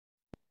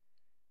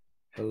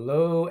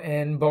Hello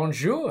and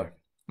bonjour.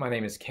 My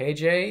name is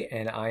KJ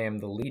and I am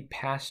the lead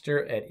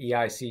pastor at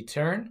EIC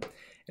Ternes.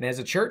 And as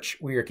a church,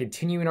 we are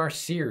continuing our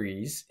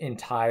series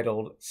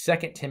entitled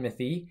 2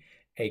 Timothy,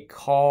 A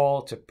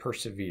Call to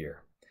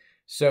Persevere.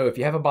 So if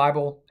you have a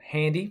Bible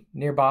handy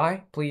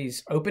nearby,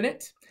 please open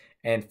it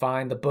and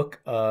find the book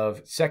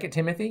of 2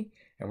 Timothy.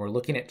 And we're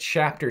looking at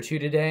chapter 2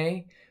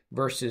 today,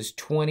 verses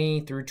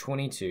 20 through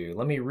 22.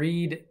 Let me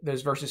read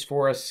those verses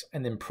for us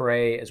and then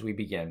pray as we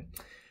begin.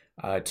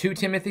 2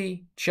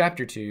 Timothy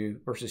chapter 2,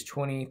 verses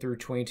 20 through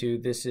 22.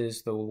 This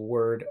is the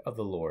word of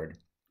the Lord.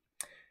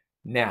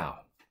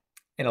 Now,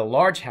 in a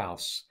large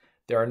house,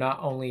 there are not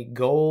only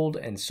gold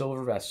and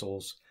silver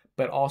vessels,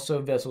 but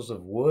also vessels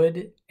of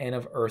wood and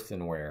of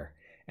earthenware,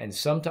 and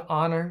some to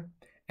honor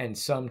and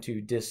some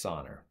to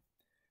dishonor.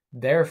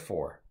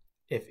 Therefore,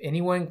 if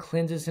anyone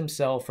cleanses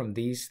himself from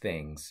these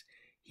things,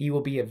 he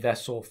will be a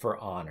vessel for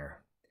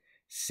honor,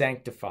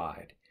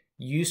 sanctified,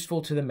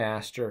 useful to the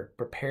master,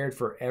 prepared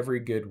for every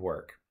good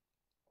work.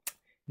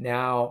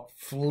 Now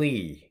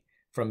flee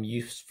from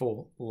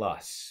youthful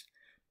lusts.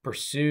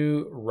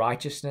 Pursue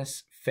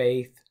righteousness,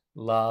 faith,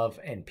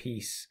 love, and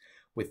peace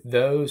with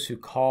those who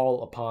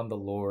call upon the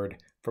Lord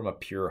from a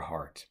pure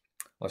heart.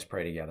 Let's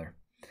pray together.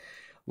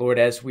 Lord,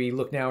 as we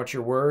look now at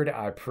your word,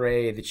 I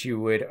pray that you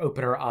would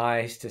open our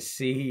eyes to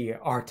see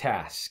our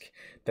task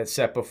that's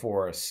set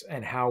before us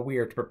and how we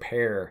are to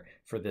prepare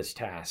for this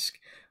task.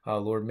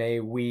 Lord,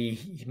 may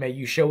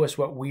you show us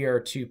what we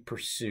are to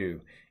pursue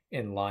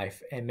in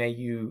life, and may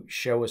you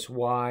show us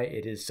why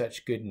it is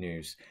such good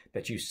news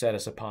that you set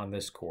us upon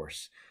this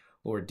course.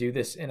 Lord, do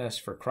this in us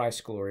for Christ's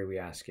glory, we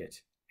ask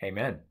it.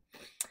 Amen.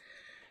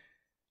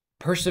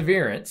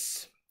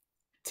 Perseverance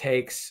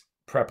takes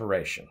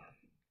preparation.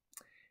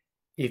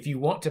 If you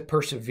want to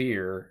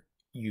persevere,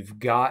 you've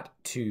got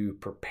to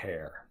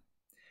prepare.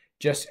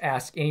 Just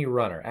ask any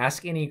runner,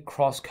 ask any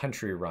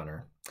cross-country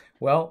runner.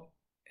 Well,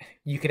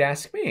 you could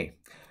ask me.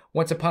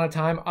 Once upon a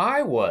time,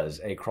 I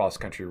was a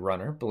cross-country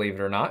runner, believe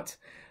it or not.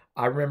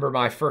 I remember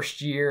my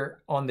first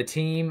year on the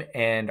team,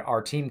 and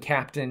our team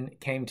captain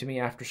came to me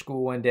after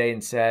school one day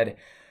and said,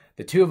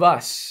 the two of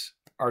us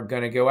are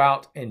going to go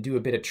out and do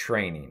a bit of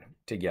training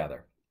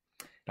together.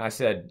 And I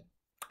said,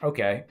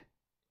 okay,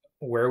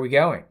 where are we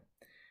going?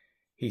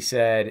 He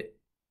said,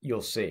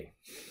 you'll see.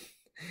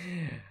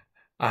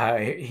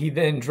 He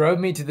then drove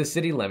me to the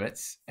city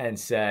limits and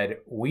said,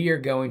 we are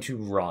going to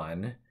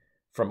run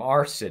from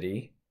our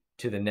city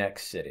to the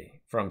next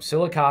city, from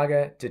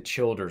Sylacauga to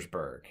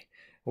Childersburg,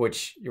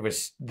 which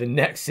was the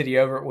next city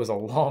over. It was a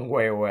long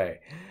way away.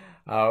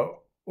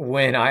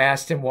 When I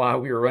asked him why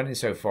we were running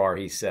so far,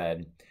 he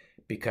said,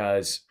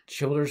 because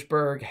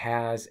Childersburg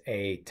has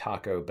a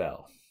Taco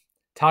Bell.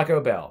 Taco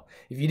Bell.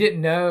 If you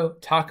didn't know,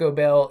 Taco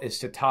Bell is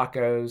to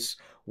tacos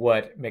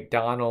what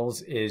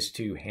McDonald's is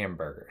to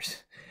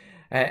hamburgers.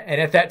 And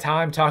at that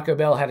time, Taco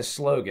Bell had a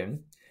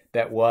slogan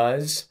that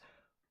was,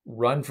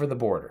 run for the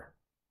border.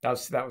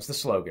 That was the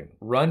slogan,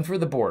 run for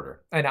the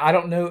border. And I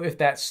don't know if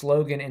that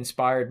slogan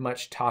inspired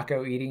much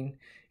taco eating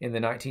in the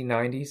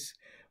 1990s,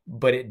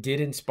 but it did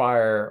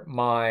inspire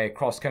my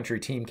cross-country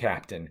team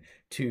captain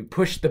to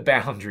push the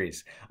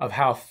boundaries of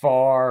how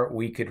far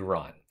we could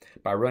run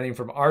by running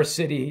from our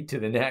city to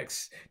the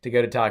next to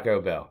go to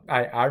Taco Bell.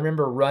 I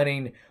remember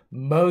running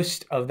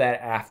most of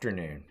that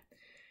afternoon,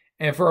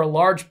 and for a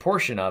large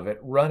portion of it,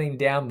 running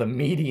down the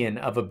median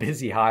of a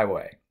busy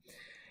highway.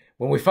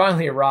 When we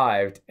finally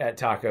arrived at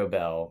Taco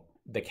Bell,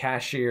 the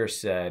cashier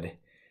said,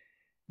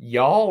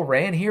 y'all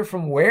ran here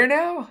from where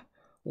now?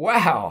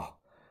 Wow.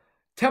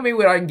 Tell me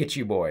what I can get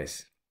you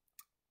boys.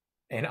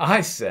 And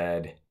I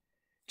said,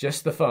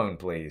 just the phone,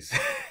 please.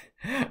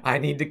 I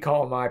need to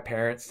call my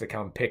parents to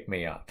come pick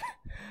me up.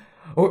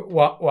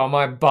 While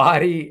my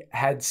body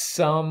had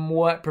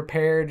somewhat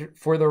prepared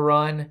for the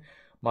run,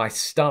 my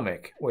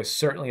stomach was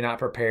certainly not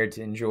prepared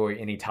to enjoy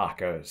any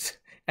tacos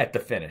at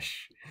the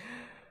finish.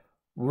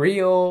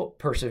 Real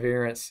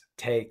perseverance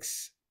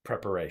takes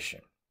preparation.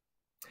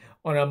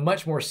 On a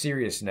much more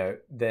serious note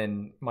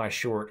than my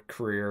short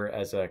career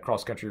as a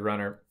cross-country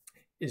runner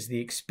is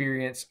the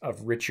experience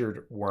of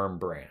Richard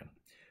Wurmbrand.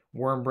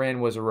 Wurmbrand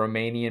was a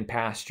Romanian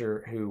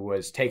pastor who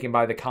was taken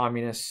by the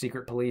communist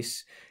secret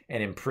police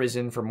and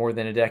imprisoned for more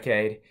than a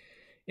decade.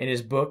 In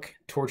his book,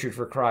 Tortured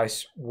for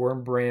Christ,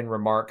 Wurmbrand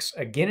remarks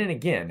again and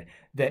again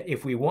that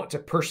if we want to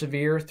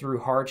persevere through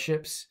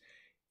hardships,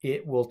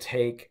 it will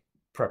take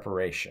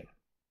preparation.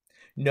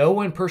 No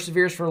one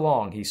perseveres for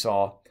long, he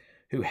saw,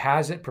 who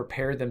hasn't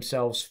prepared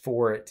themselves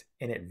for it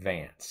in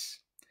advance.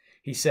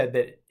 He said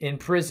that in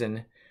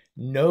prison,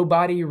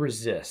 nobody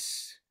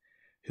resists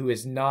who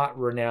has not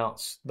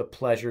renounced the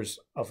pleasures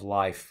of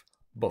life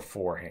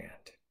beforehand.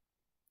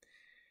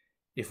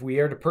 If we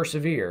are to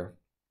persevere,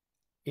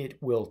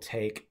 it will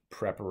take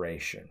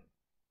preparation.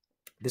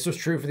 This was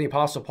true for the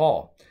Apostle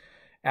Paul.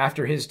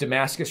 After his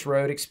Damascus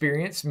Road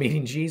experience,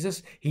 meeting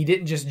Jesus, he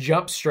didn't just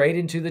jump straight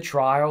into the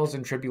trials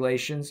and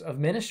tribulations of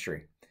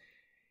ministry.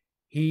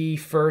 He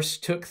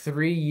first took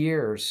 3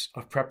 years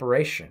of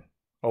preparation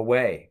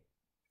away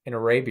in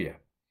Arabia.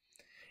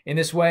 In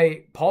this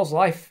way, Paul's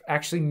life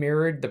actually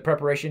mirrored the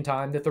preparation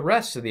time that the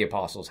rest of the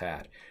apostles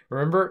had.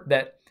 Remember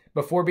that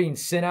before being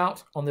sent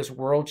out on this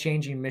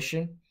world-changing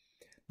mission,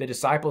 the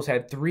disciples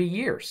had 3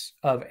 years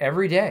of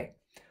every day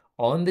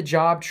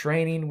on-the-job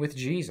training with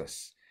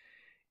Jesus.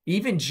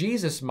 Even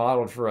Jesus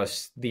modeled for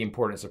us the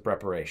importance of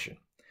preparation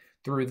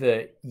through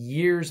the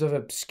years of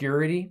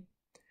obscurity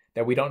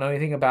that we don't know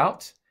anything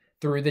about,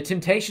 through the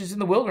temptations in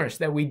the wilderness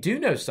that we do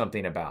know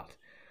something about.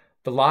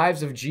 The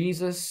lives of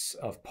Jesus,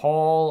 of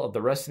Paul, of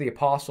the rest of the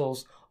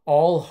apostles,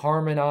 all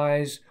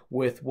harmonize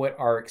with what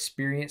our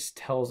experience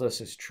tells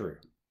us is true.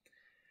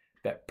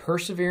 That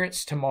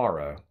perseverance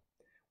tomorrow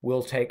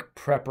will take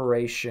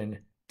preparation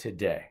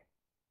today.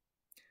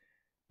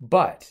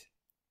 But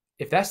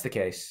if that's the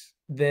case,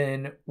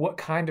 then what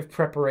kind of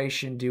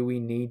preparation do we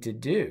need to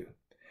do?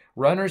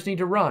 Runners need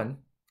to run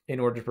in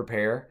order to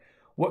prepare.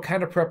 What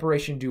kind of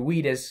preparation do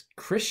we as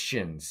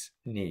Christians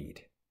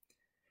need?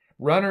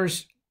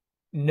 Runners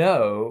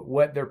know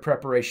what their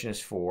preparation is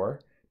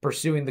for,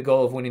 pursuing the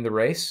goal of winning the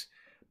race.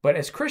 But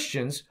as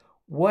Christians,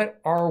 what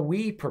are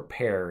we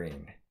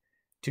preparing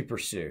to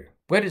pursue?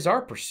 What is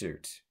our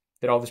pursuit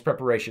that all this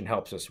preparation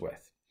helps us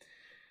with?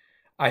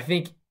 I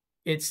think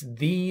it's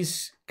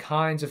these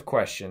kinds of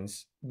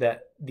questions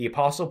that the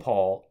Apostle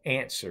Paul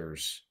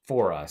answers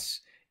for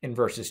us in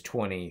verses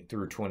 20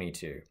 through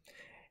 22.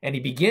 And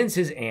he begins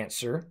his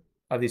answer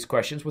of these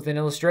questions with an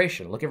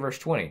illustration. Look at verse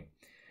 20. It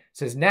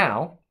says,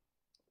 "Now,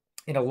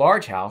 in a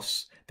large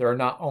house, there are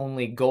not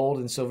only gold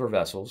and silver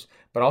vessels,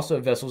 but also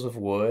vessels of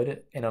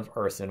wood and of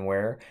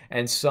earthenware,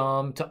 and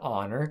some to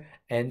honor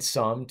and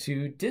some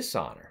to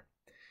dishonor."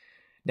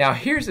 Now,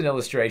 here's an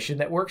illustration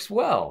that works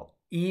well,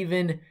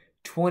 even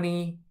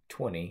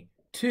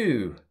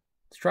 2022.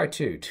 Let's try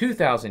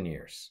 2,000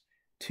 years.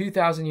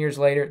 2,000 years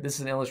later, this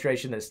is an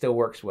illustration that still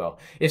works well.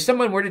 If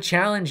someone were to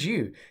challenge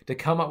you to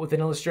come up with an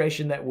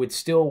illustration that would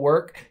still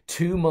work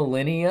 2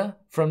 millennia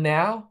from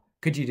now,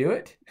 could you do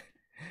it?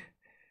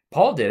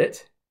 Paul did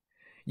it.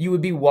 You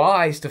would be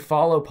wise to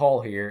follow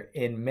Paul here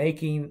in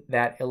making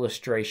that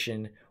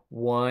illustration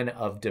one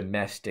of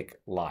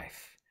domestic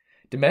life.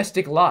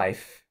 Domestic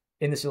life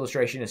in this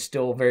illustration is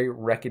still very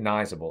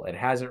recognizable. It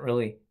hasn't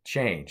really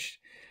changed.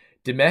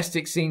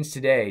 Domestic scenes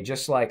today,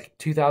 just like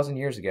 2,000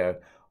 years ago,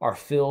 are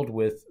filled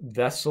with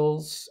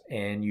vessels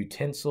and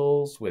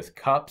utensils, with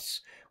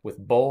cups, with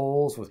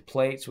bowls, with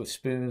plates, with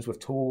spoons, with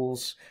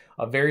tools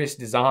of various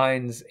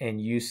designs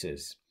and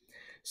uses.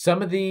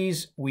 Some of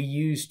these we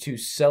use to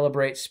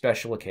celebrate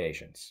special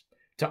occasions,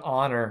 to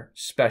honor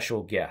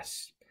special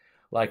guests,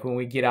 like when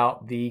we get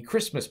out the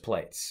Christmas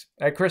plates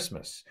at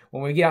Christmas,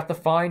 when we get out the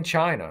fine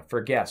china for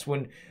guests,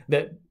 when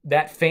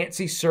that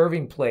fancy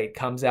serving plate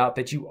comes out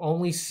that you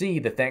only see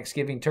the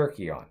Thanksgiving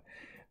turkey on.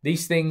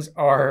 These things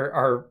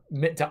are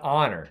meant to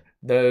honor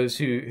those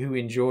who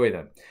enjoy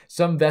them.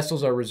 Some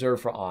vessels are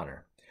reserved for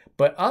honor,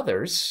 but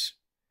others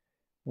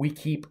we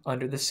keep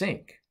under the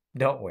sink,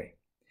 don't we?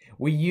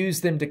 We use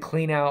them to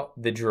clean out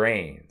the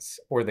drains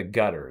or the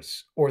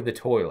gutters or the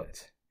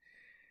toilet.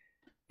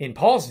 In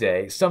Paul's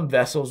day, some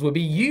vessels would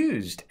be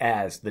used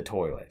as the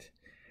toilet.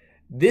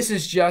 This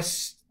is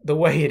just the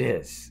way it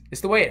is. It's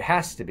the way it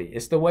has to be.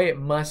 It's the way it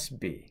must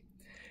be.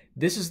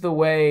 This is the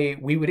way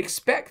we would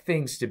expect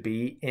things to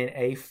be in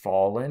a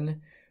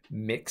fallen,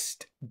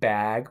 mixed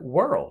bag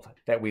world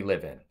that we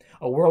live in.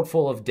 A world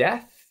full of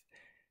death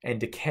and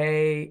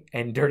decay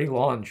and dirty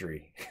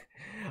laundry.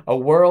 A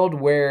world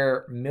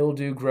where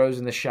mildew grows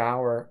in the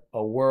shower.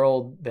 A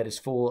world that is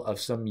full of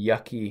some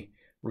yucky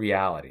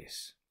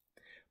realities.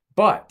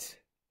 But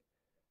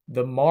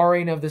the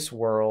marring of this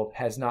world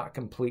has not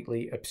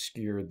completely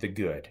obscured the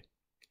good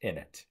in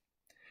it.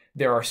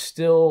 There are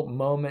still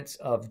moments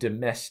of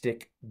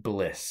domestic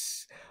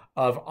bliss,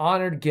 of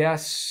honored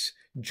guests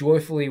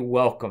joyfully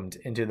welcomed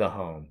into the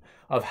home,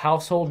 of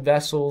household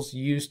vessels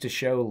used to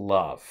show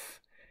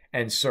love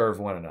and serve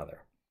one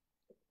another.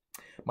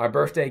 My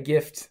birthday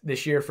gift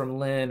this year from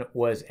Lynn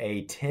was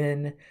a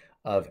tin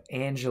of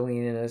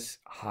Angelina's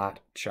hot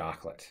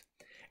chocolate.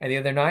 And the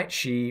other night,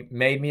 she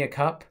made me a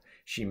cup.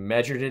 She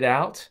measured it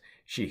out.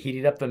 She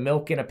heated up the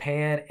milk in a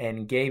pan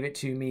and gave it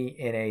to me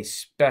in a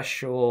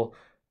special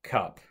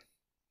cup.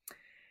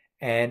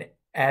 And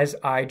as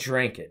I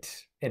drank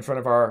it in front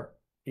of our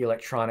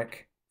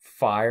electronic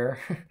fire,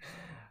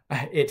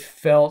 it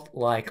felt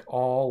like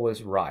all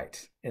was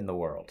right in the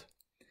world.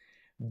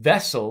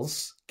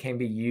 Vessels can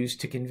be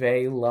used to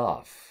convey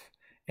love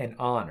and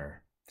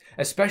honor,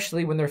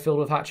 especially when they're filled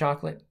with hot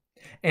chocolate,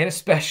 and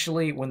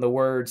especially when the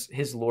words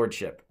 "His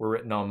Lordship" were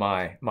written on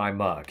my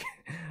mug.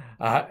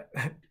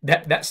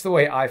 That's the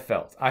way I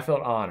felt. I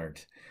felt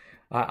honored.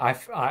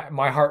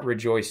 My heart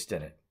rejoiced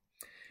in it.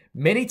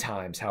 Many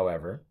times,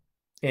 however,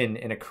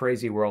 in a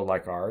crazy world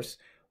like ours,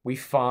 we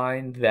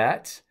find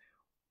that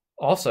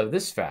also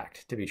this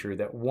fact to be true,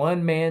 that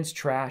one man's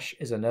trash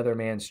is another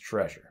man's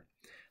treasure.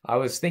 I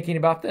was thinking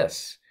about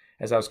this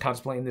as I was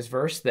contemplating this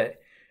verse,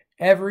 that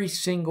every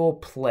single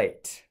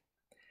plate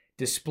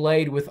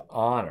displayed with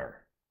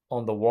honor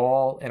on the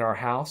wall in our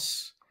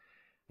house,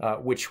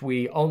 which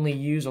we only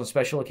use on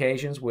special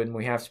occasions when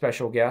we have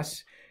special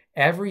guests,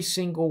 every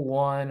single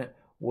one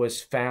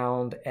was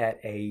found at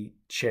a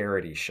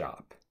charity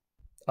shop,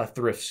 a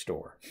thrift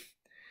store,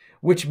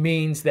 which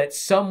means that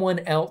someone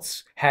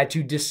else had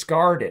to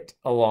discard it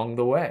along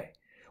the way.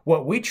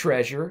 What we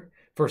treasure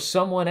for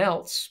someone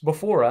else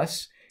before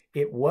us,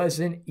 it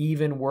wasn't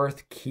even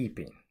worth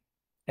keeping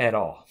at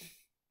all.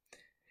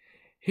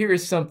 Here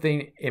is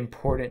something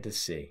important to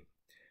see.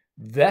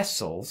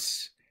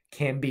 Vessels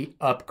can be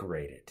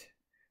upgraded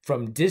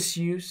from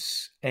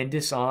disuse and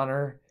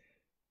dishonor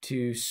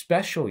to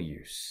special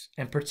use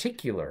and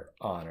particular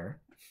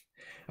honor.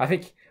 I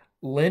think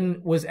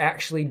Lynn was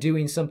actually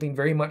doing something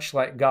very much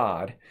like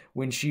God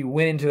when she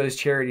went into those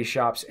charity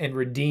shops and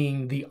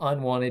redeemed the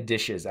unwanted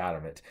dishes out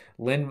of it.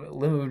 Lynn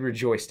would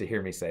rejoice to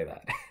hear me say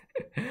that.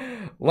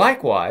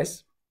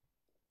 Likewise,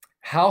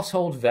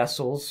 household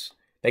vessels,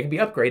 they can be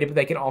upgraded, but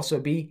they can also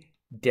be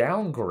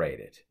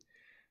downgraded.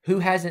 Who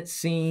hasn't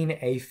seen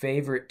a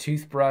favorite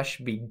toothbrush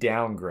be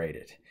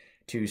downgraded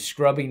to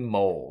scrubbing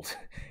mold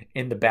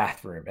in the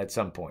bathroom at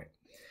some point?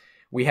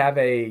 We have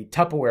a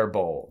Tupperware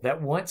bowl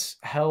that once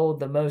held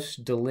the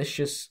most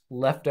delicious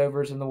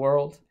leftovers in the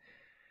world,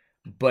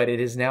 but it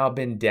has now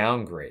been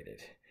downgraded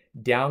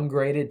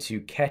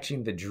to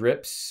catching the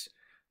drips,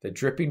 the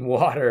dripping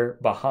water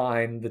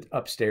behind the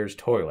upstairs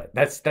toilet.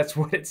 That's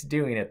what it's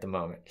doing at the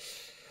moment.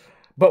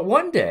 But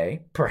one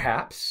day,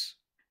 perhaps,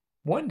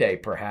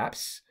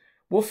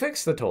 we'll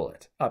fix the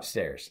toilet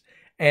upstairs,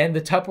 and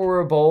the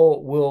Tupperware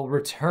bowl will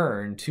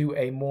return to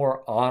a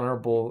more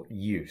honorable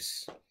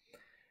use.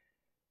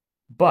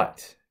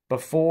 But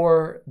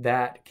before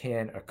that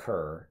can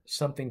occur,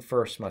 something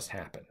first must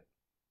happen.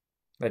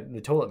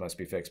 The toilet must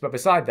be fixed. But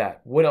beside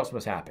that, what else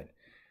must happen?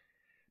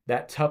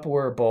 That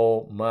Tupperware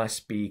bowl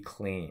must be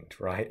cleaned,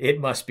 right? It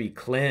must be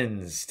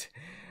cleansed.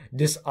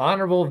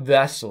 Dishonorable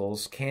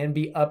vessels can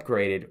be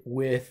upgraded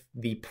with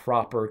the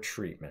proper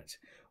treatment,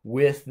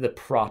 with the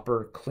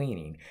proper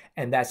cleaning.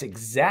 And that's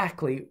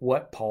exactly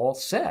what Paul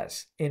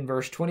says in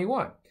verse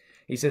 21.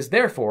 He says,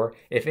 therefore,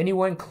 if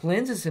anyone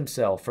cleanses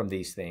himself from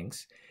these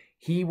things,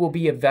 he will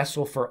be a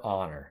vessel for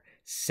honor,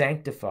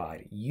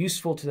 sanctified,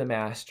 useful to the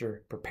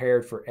master,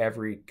 prepared for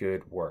every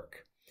good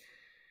work.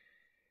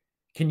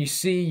 Can you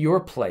see your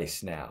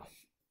place now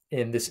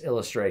in this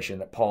illustration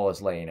that Paul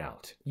is laying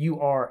out? You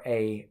are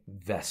a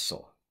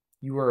vessel.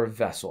 You are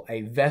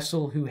a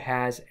vessel who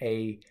has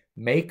a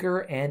maker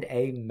and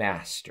a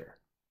master.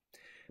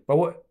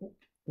 But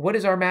what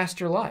is our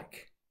master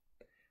like?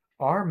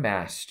 Our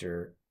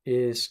master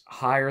is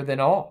higher than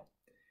all,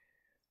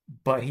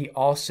 but he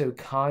also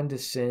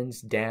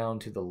condescends down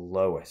to the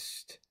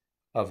lowest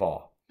of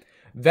all.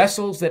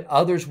 Vessels that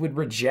others would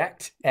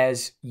reject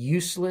as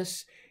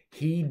useless,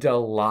 he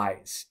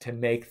delights to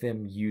make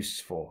them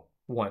useful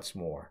once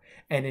more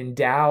and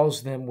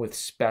endows them with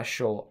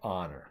special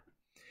honor.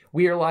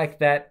 We are like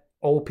that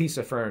old piece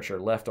of furniture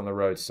left on the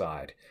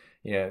roadside.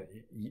 You know,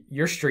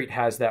 your street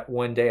has that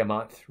one day a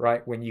month,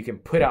 right? When you can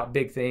put out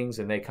big things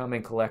and they come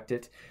and collect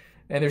it.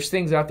 And there's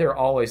things out there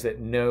always that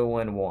no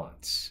one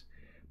wants.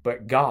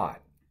 But God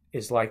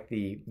is like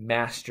the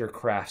master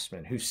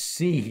craftsman who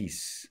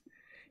sees,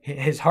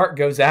 his heart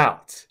goes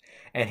out,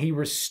 and he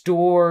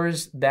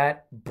restores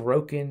that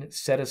broken,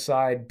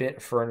 set-aside bit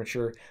of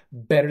furniture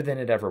better than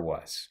it ever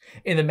was.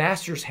 In the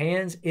master's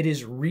hands, it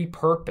is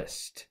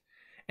repurposed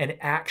and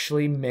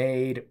actually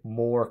made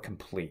more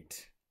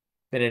complete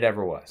than it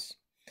ever was.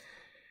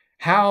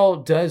 How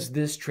does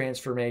this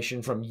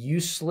transformation from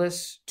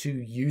useless to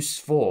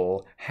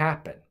useful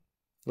happen?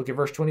 Look at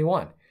verse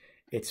 21.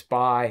 It's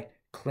by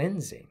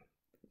cleansing,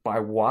 by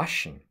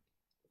washing,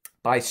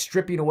 by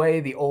stripping away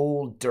the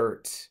old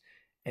dirt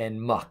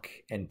and muck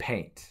and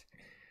paint.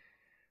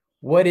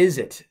 What is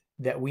it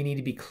that we need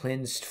to be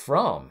cleansed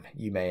from,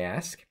 you may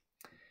ask?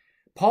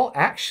 Paul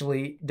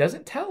actually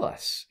doesn't tell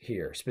us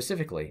here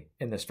specifically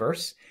in this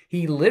verse.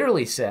 He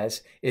literally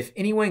says, if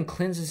anyone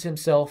cleanses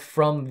himself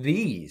from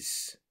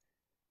these,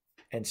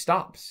 and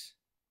stops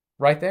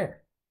right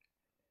there.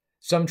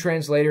 Some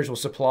translators will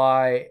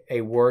supply a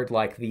word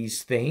like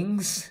these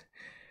things.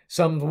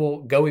 Some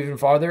will go even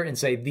farther and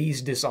say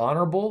these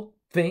dishonorable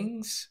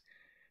things.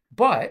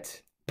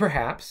 But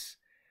perhaps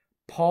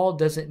Paul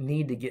doesn't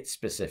need to get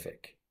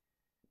specific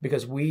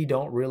because we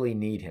don't really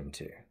need him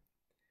to.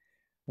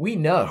 We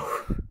know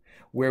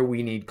where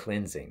we need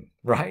cleansing,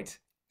 right?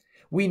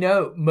 We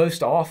know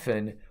most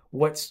often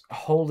what's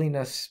holding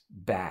us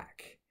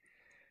back.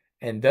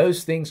 And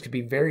those things could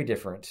be very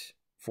different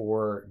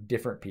for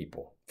different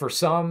people. For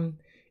some,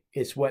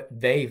 it's what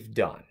they've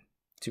done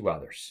to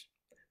others.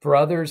 For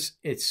others,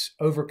 it's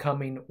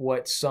overcoming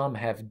what some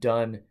have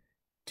done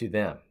to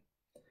them.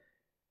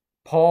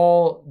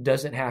 Paul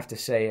doesn't have to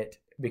say it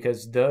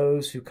because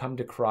those who come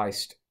to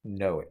Christ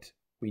know it.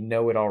 We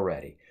know it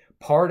already.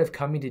 Part of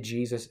coming to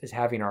Jesus is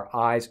having our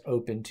eyes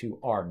open to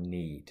our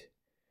need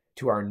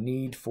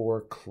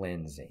for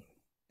cleansing.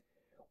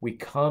 We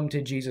come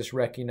to Jesus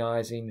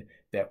recognizing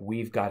that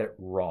we've got it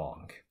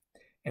wrong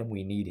and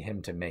we need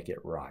him to make it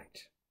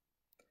right.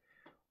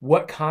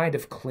 What kind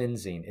of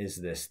cleansing is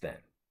this then?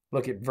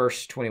 Look at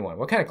verse 21.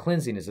 What kind of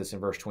cleansing is this in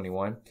verse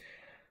 21?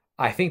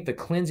 I think the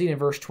cleansing in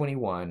verse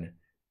 21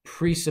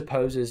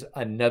 presupposes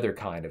another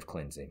kind of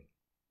cleansing,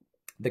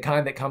 the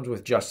kind that comes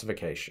with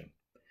justification.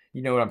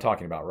 You know what I'm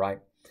talking about, right?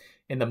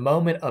 In the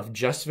moment of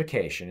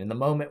justification, in the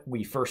moment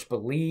we first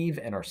believe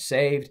and are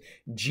saved,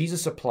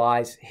 Jesus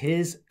applies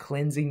his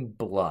cleansing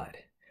blood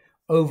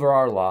over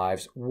our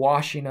lives,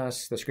 washing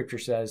us, the scripture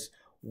says,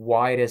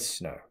 white as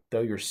snow.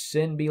 Though your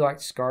sin be like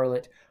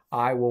scarlet,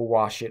 I will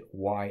wash it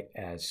white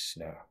as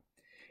snow.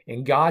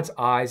 In God's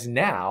eyes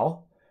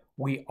now,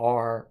 we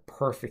are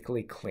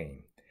perfectly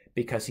clean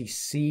because he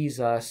sees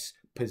us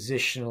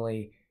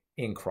positionally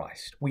in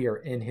Christ. We are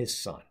in his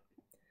Son.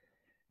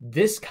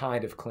 This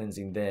kind of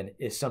cleansing then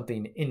is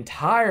something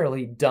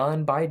entirely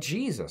done by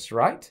Jesus,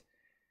 right?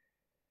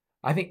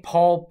 I think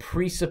Paul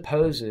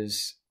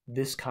presupposes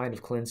this kind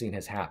of cleansing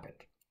has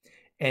happened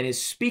and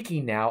is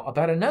speaking now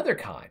about another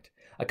kind,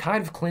 a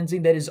kind of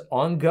cleansing that is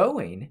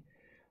ongoing.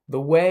 The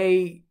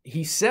way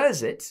he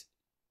says it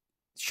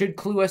should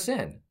clue us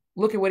in.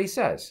 Look at what he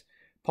says.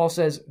 Paul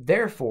says,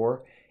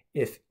 therefore,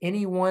 if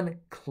anyone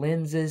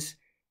cleanses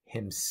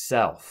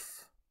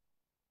himself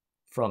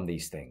from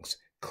these things,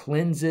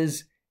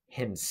 cleanses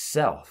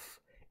himself.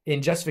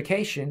 In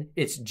justification,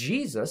 it's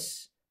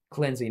Jesus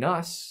cleansing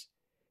us.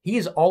 He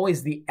is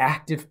always the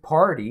active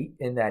party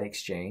in that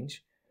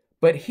exchange.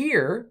 But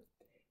here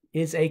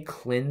is a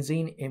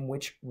cleansing in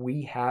which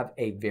we have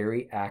a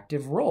very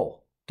active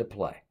role to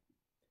play.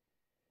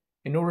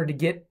 In order to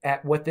get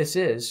at what this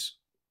is,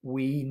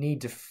 we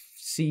need to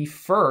see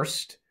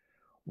first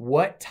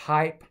what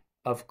type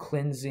of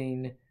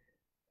cleansing,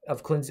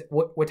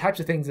 what types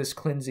of things this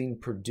cleansing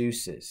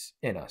produces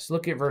in us.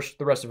 Look at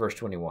the rest of verse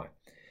 21.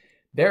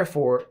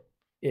 Therefore,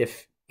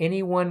 if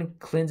anyone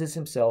cleanses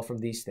himself from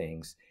these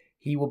things,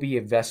 he will be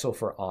a vessel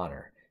for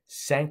honor,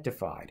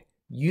 sanctified,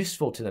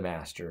 useful to the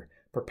master,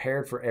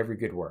 prepared for every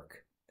good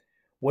work.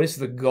 What is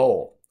the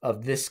goal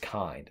of this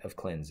kind of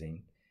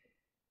cleansing?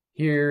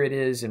 Here it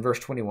is in verse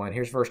 21.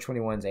 Here's verse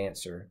 21's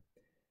answer.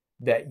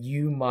 That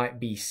you might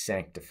be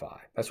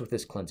sanctified. That's what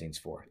this cleansing's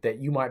for. That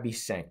you might be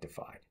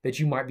sanctified. That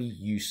you might be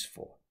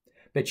useful.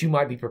 That you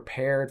might be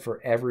prepared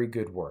for every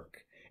good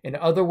work. In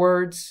other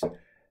words,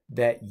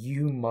 that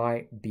you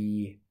might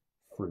be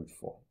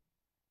fruitful.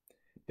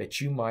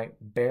 That you might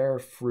bear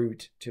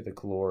fruit to the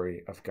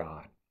glory of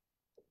God.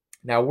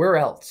 Now, where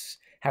else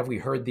have we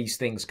heard these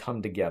things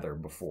come together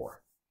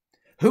before?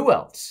 Who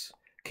else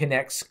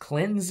connects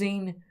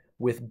cleansing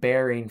with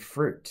bearing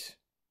fruit?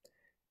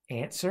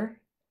 Answer?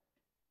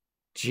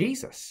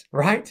 Jesus,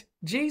 right?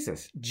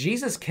 Jesus.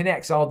 Jesus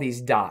connects all these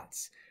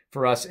dots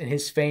for us in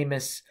his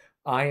famous,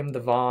 I am the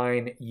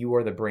vine, you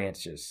are the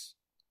branches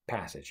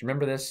passage.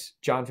 Remember this?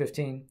 John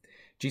 15.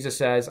 Jesus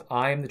says,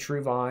 I am the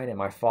true vine and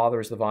my Father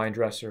is the vine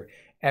dresser.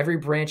 Every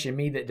branch in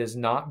me that does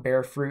not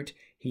bear fruit,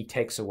 he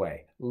takes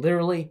away.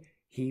 Literally,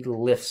 he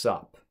lifts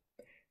up.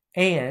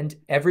 And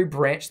every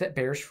branch that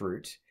bears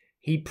fruit,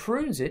 he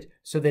prunes it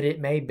so that it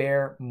may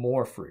bear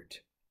more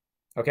fruit.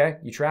 Okay,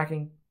 you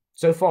tracking?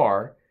 So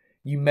far,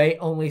 you may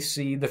only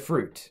see the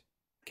fruit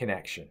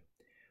connection.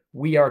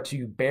 We are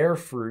to bear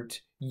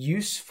fruit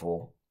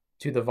useful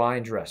to the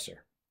vine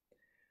dresser.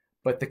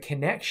 But the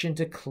connection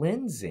to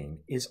cleansing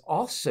is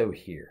also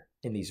here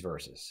in these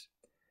verses.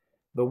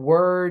 The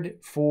word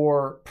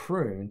for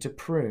prune, to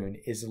prune,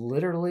 is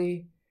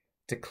literally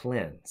to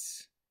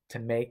cleanse, to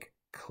make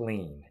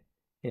clean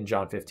in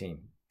John 15,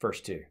 verse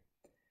 2.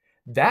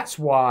 That's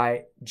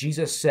why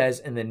Jesus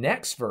says in the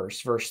next verse,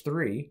 verse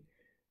 3,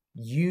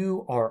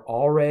 you are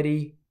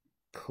already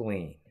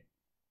clean.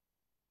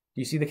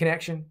 Do you see the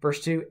connection?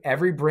 Verse 2,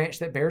 every branch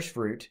that bears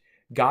fruit,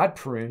 God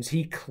prunes,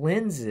 he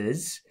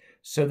cleanses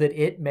so that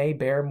it may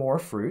bear more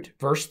fruit.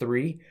 Verse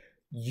 3,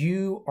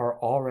 you are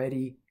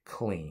already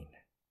clean.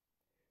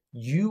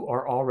 You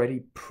are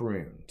already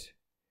pruned.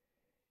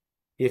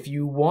 If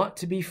you want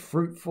to be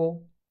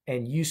fruitful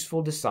and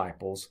useful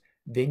disciples,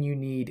 then you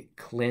need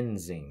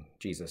cleansing,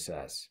 Jesus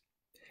says.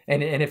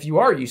 And if you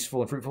are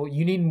useful and fruitful,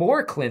 you need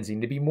more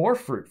cleansing to be more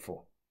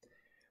fruitful.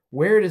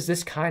 Where does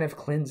this kind of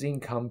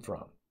cleansing come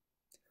from?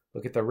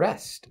 Look at the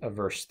rest of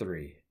verse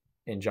 3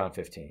 in John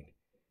 15.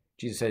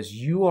 Jesus says,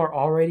 you are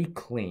already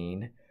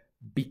clean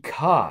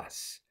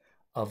because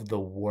of the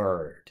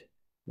word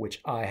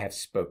which I have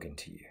spoken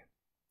to you.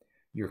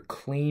 You're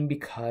clean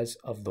because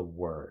of the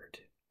word.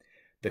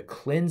 The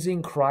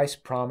cleansing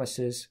Christ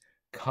promises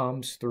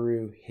comes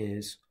through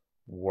his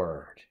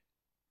word.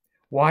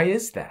 Why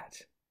is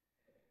that?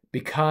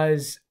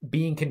 Because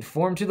being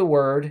conformed to the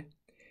word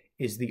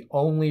is the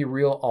only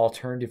real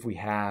alternative we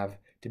have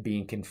to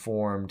being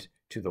conformed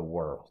to the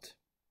world.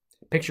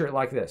 Picture it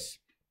like this.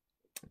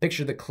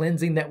 Picture the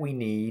cleansing that we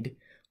need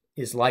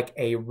is like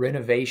a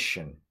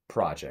renovation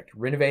project,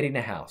 renovating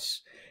a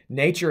house.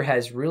 Nature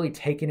has really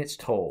taken its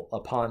toll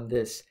upon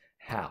this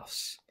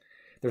house.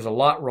 There's a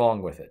lot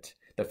wrong with it.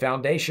 The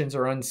foundations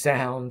are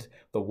unsound.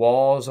 The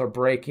walls are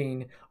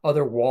breaking.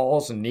 Other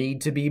walls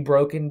need to be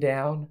broken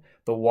down.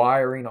 The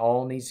wiring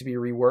all needs to be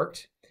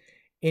reworked.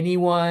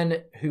 Anyone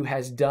who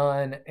has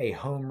done a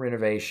home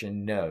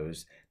renovation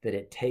knows that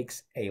it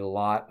takes a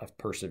lot of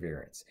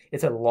perseverance.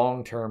 It's a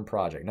long-term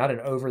project, not an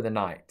over the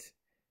night,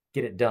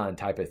 get it done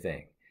type of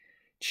thing.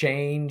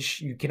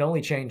 You can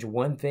only change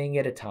one thing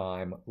at a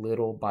time,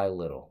 little by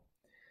little.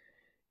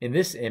 In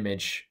this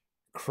image,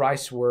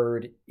 Christ's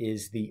word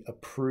is the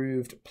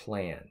approved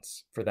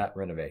plans for that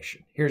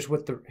renovation. Here's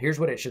what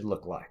it should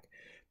look like.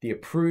 The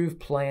approved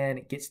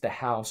plan gets the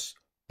house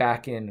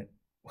back in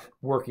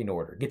working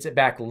order, gets it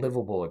back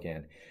livable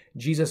again.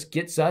 Jesus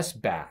gets us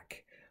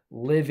back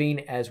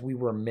living as we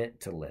were meant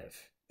to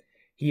live.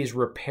 He is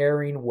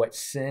repairing what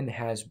sin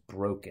has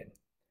broken.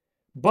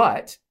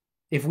 But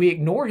if we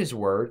ignore his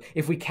word,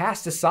 if we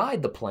cast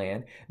aside the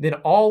plan, then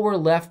all we're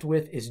left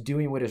with is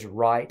doing what is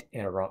right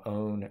in our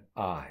own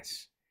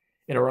eyes,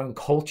 in our own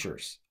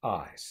culture's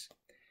eyes.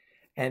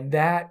 And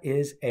that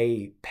is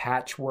a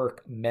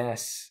patchwork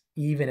mess,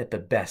 even at the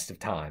best of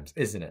times,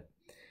 isn't it?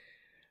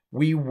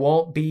 We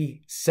won't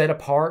be set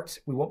apart.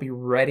 We won't be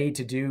ready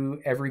to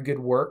do every good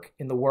work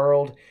in the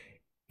world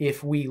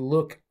if we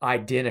look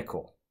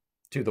identical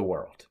to the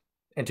world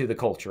and to the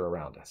culture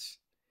around us.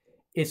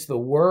 It's the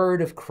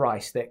word of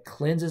Christ that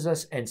cleanses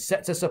us and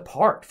sets us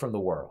apart from the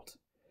world.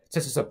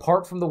 Sets us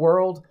apart from the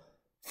world,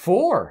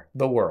 for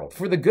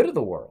the good of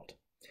the world.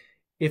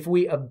 If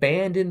we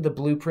abandon the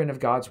blueprint of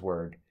God's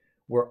word,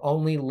 we're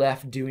only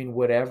left doing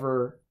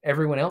whatever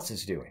everyone else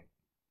is doing,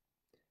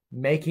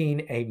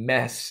 making a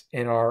mess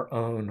in our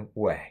own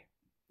way.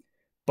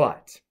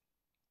 But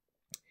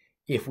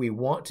if we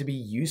want to be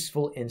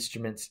useful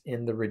instruments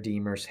in the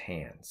Redeemer's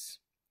hands,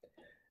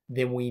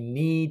 then we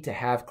need to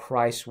have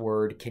Christ's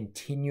word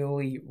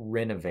continually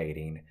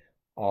renovating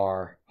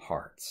our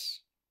hearts.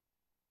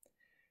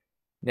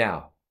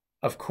 Now,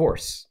 of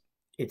course,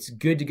 it's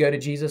good to go to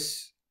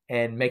Jesus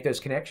and make those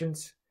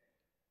connections,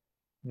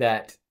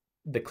 that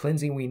the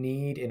cleansing we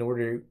need in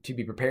order to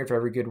be prepared for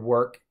every good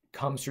work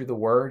comes through the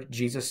word.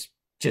 Jesus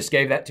just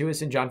gave that to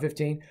us in John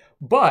 15.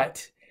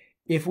 But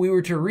if we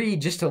were to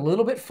read just a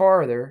little bit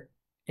farther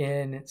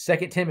in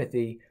 2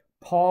 Timothy,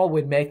 Paul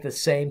would make the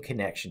same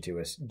connection to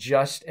us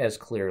just as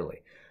clearly.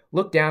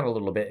 Look down a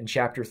little bit in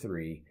chapter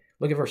 3.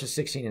 Look at verses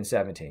 16 and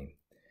 17.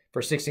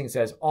 Verse 16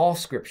 says, "All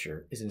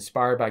scripture is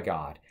inspired by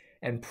God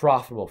and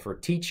profitable for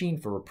teaching,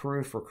 for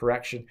reproof, for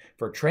correction,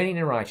 for training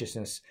in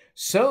righteousness,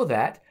 so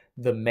that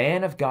the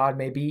man of God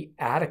may be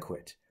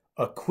adequate,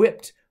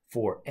 equipped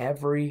for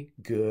every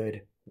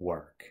good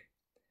work."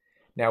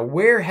 Now,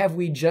 where have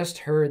we just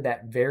heard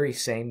that very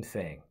same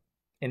thing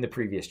in the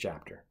previous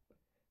chapter?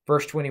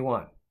 Verse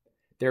 21.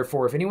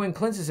 "Therefore, if anyone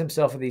cleanses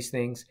himself of these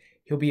things,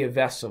 he'll be a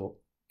vessel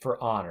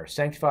for honor,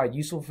 sanctified,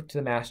 useful to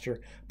the master,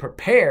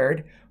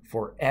 prepared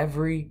for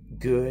every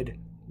good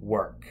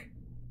work."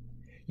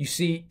 You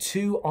see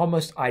two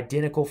almost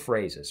identical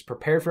phrases: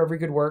 prepared for every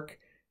good work,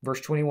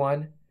 verse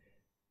 21,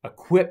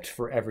 equipped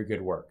for every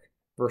good work,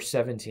 verse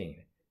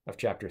 17 of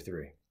chapter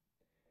 3.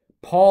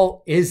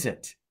 Paul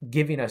isn't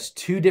giving us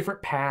two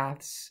different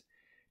paths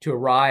to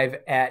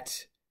arrive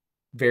at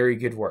very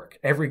good work,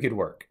 every good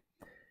work.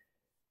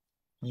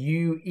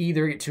 You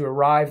either get to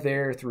arrive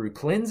there through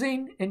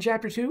cleansing in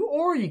chapter 2,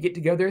 or you get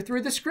to go there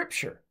through the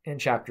scripture in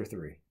chapter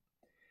 3.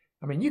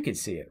 I mean, you can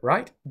see it,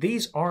 right?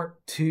 These aren't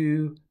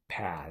two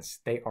paths.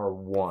 They are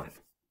one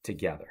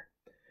together.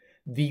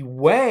 The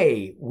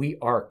way we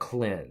are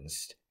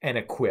cleansed and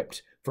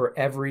equipped for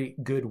every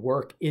good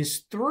work is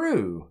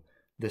through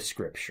the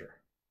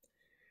scripture.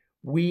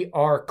 We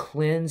are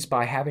cleansed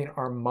by having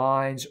our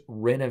minds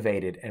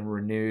renovated and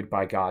renewed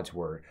by God's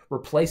word,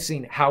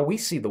 replacing how we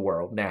see the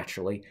world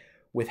naturally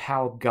with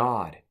how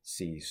God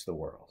sees the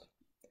world.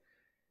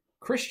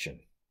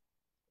 Christian,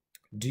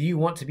 do you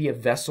want to be a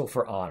vessel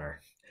for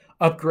honor,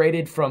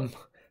 upgraded from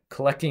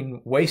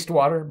collecting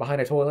wastewater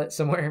behind a toilet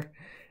somewhere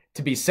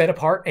to be set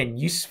apart and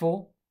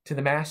useful to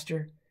the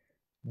master?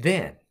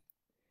 Then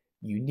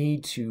you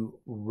need to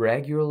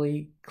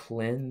regularly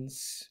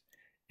cleanse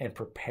and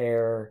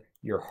prepare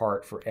your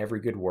heart for every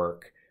good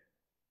work,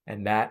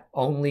 and that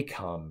only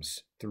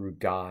comes through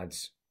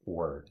God's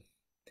word.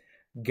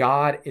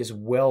 God is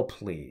well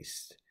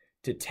pleased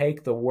to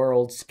take the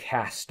world's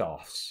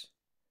cast-offs,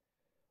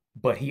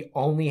 but he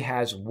only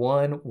has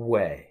one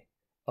way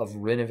of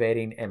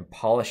renovating and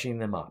polishing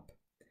them up,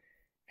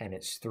 and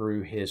it's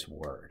through his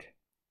word,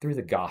 through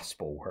the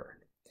gospel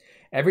word.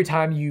 Every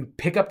time you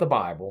pick up the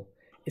Bible,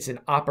 it's an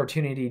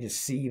opportunity to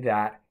see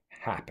that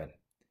happen.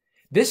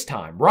 This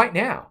time, right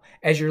now,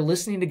 as you're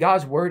listening to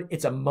God's word,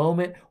 it's a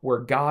moment where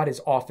God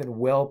is often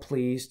well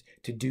pleased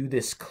to do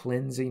this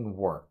cleansing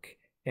work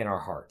in our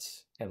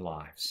hearts and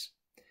lives.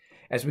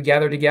 As we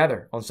gather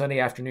together on Sunday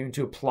afternoon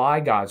to apply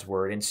God's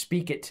word and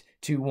speak it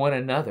to one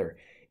another,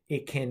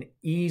 it can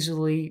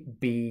easily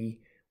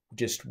be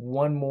just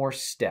one more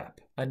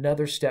step,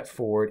 another step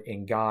forward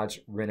in God's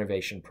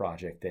renovation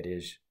project that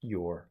is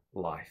your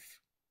life.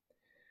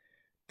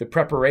 The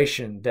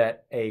preparation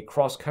that a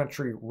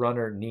cross-country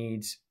runner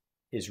needs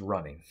is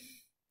running.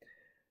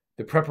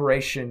 The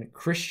preparation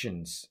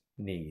Christians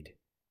need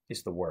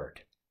is the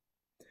word.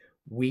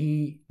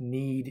 We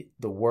need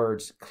the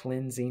word's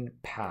cleansing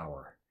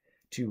power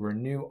to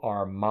renew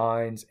our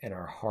minds and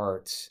our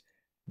hearts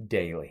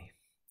daily,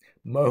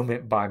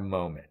 moment by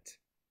moment.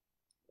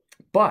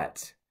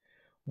 But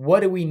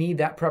what do we need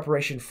that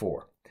preparation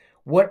for?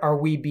 What are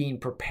we being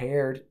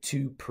prepared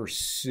to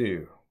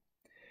pursue?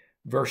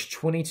 Verse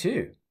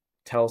 22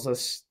 tells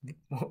us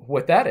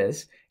what that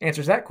is,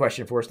 answers that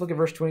question for us. Look at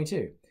verse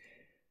 22.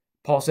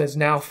 Paul says,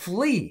 now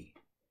flee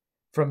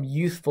from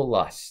youthful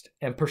lust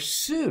and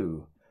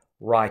pursue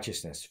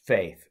righteousness,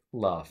 faith,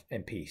 love,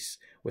 and peace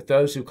with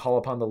those who call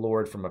upon the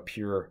Lord from a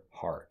pure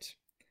heart.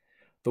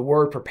 The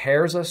word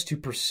prepares us to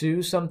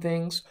pursue some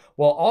things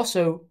while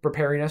also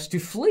preparing us to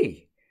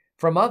flee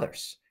from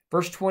others.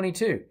 Verse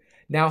 22,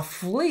 now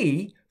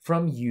flee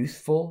from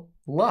youthful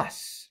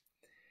lusts.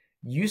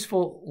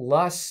 Youthful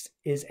lust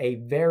is a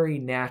very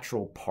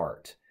natural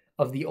part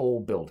of the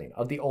old building,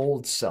 of the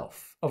old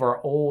self, of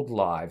our old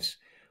lives,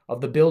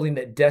 of the building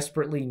that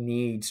desperately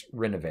needs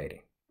renovating.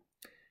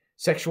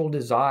 Sexual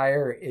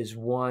desire is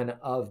one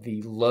of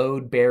the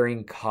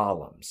load-bearing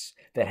columns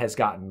that has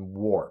gotten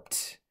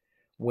warped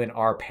when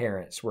our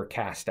parents were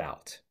cast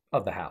out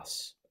of the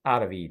house,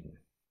 out of Eden.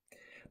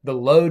 The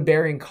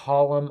load-bearing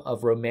column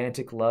of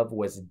romantic love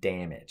was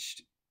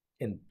damaged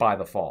by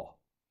the fall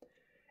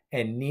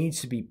and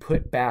needs to be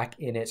put back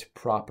in its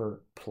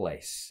proper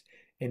place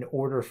in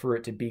order for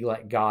it to be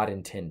like God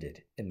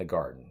intended in the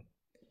garden.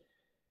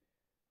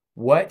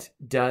 What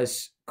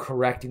does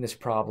correcting this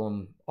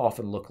problem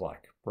often look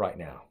like right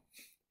now?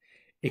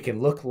 It can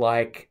look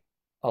like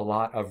a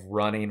lot of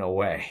running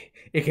away.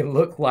 It can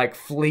look like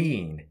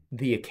fleeing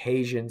the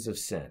occasions of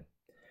sin.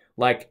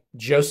 Like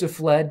Joseph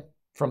fled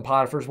from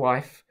Potiphar's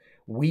wife,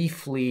 we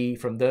flee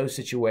from those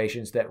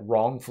situations that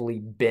wrongfully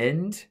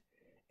bend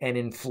and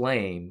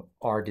inflame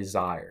our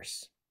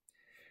desires.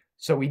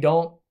 So we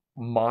don't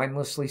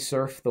mindlessly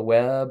surf the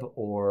web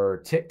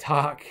or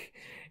TikTok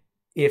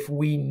if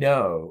we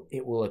know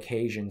it will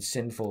occasion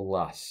sinful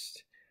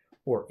lust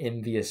or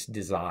envious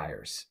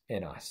desires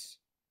in us.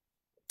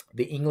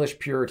 The English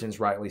Puritans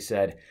rightly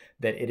said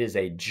that it is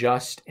a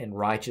just and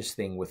righteous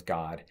thing with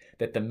God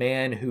that the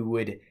man who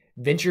would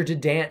venture to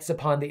dance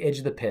upon the edge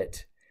of the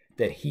pit,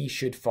 that he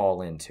should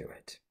fall into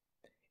it.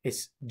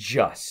 It's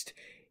just.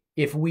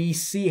 If we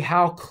see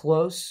how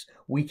close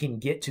we can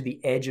get to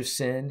the edge of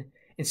sin,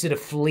 instead of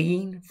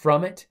fleeing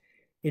from it,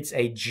 it's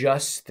a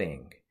just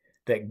thing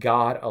that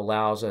God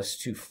allows us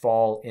to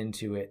fall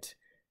into it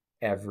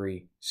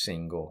every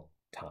single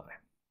time.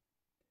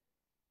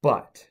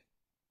 But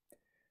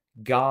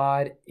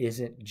God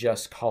isn't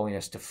just calling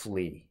us to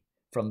flee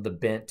from the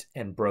bent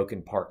and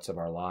broken parts of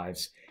our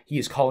lives. He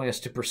is calling us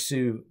to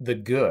pursue the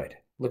good.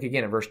 Look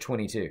again at verse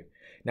 22.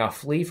 Now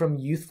flee from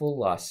youthful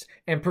lusts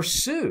and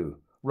pursue.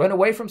 Run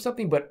away from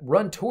something, but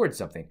run towards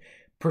something.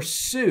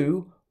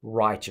 Pursue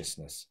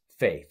righteousness,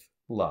 faith,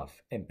 love,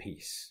 and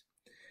peace.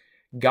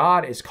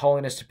 God is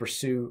calling us to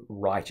pursue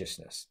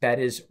righteousness. That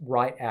is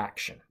right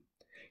action.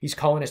 He's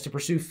calling us to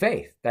pursue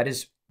faith. That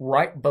is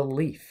right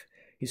belief.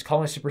 He's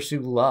calling us to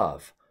pursue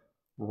love,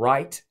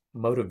 right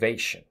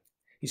motivation.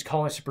 He's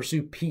calling us to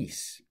pursue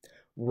peace,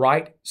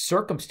 right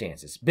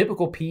circumstances.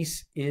 Biblical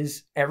peace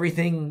is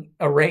everything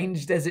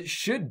arranged as it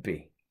should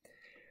be.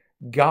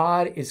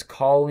 God is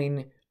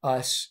calling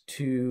us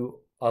to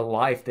a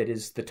life that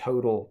is the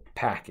total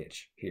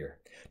package here,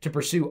 to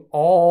pursue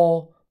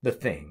all the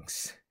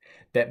things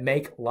that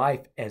make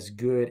life as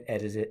good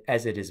as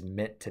it is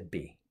meant to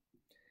be.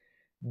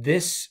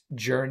 This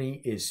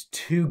journey is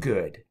too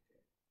good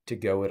to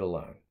go it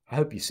alone. I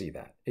hope you see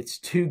that. It's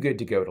too good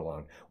to go it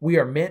alone. We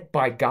are meant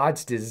by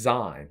God's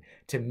design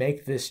to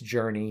make this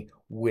journey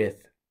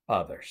with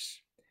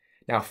others.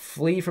 Now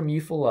flee from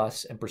youthful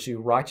lusts and pursue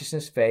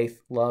righteousness,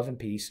 faith, love, and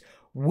peace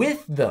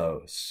with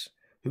those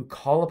who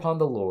call upon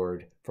the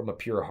Lord from a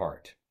pure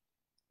heart.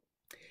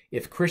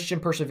 If Christian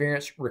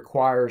perseverance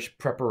requires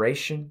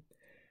preparation,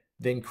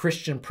 then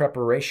Christian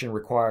preparation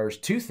requires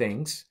two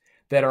things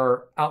that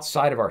are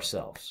outside of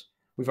ourselves.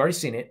 We've already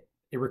seen it.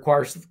 It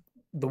requires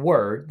the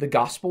word, the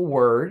gospel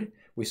word.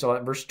 We saw it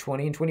in verse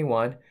 20 and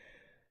 21.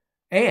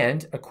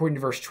 And according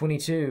to verse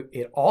 22,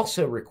 it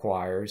also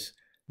requires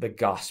the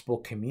gospel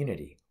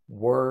community,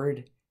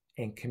 word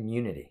and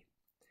community.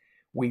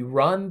 We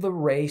run the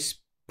race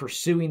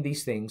pursuing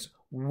these things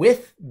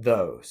with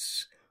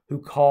those who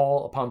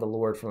call upon the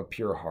Lord from a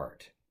pure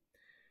heart.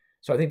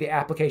 So I think the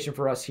application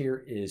for us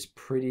here is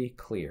pretty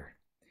clear.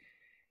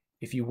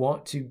 If you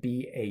want to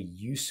be a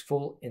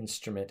useful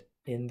instrument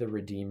in the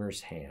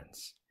Redeemer's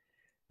hands,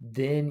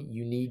 then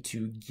you need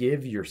to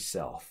give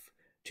yourself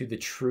to the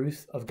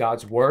truth of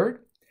God's word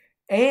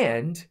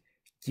and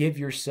give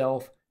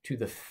yourself to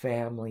the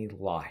family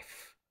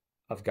life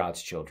of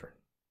God's children.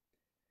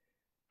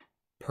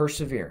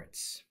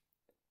 Perseverance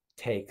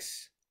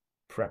takes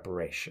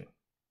preparation.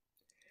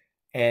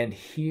 And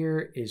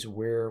here is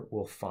where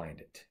we'll find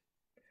it.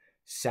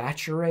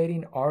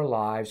 Saturating our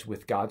lives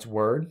with God's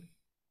word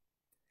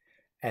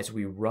as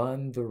we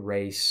run the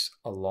race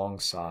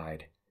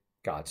alongside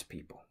God's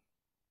people.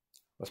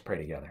 Let's pray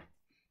together.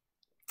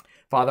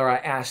 Father, I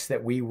ask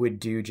that we would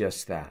do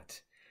just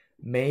that.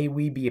 May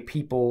we be a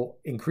people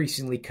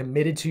increasingly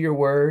committed to your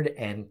word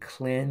and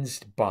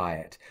cleansed by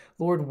it.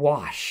 Lord,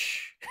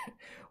 wash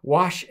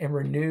and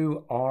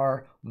renew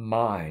our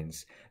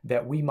minds,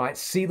 that we might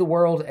see the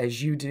world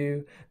as you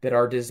do, that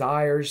our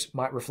desires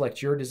might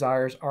reflect your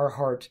desires, our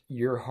heart,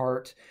 your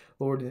heart.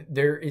 Lord,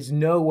 there is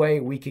no way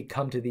we could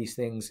come to these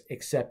things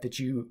except that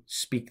you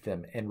speak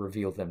them and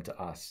reveal them to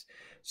us.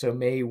 So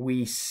may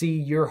we see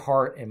your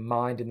heart and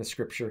mind in the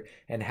scripture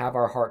and have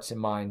our hearts and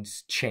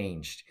minds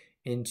changed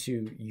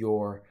into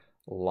your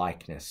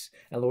likeness.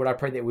 And Lord, I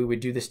pray that we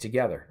would do this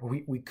together.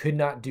 We could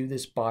not do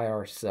this by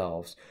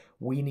ourselves.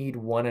 We need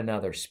one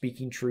another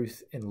speaking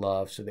truth in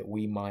love so that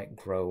we might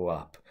grow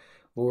up.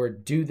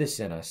 Lord, do this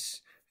in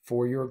us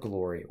for your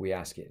glory. We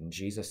ask it in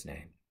Jesus'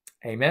 name.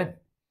 Amen.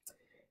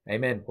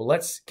 Amen. Well,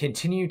 let's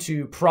continue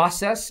to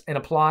process and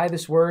apply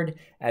this word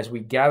as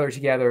we gather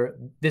together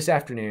this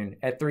afternoon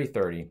at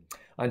 3:30.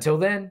 Until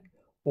then,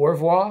 au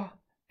revoir,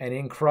 and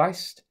in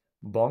Christ,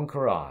 bon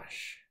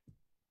courage.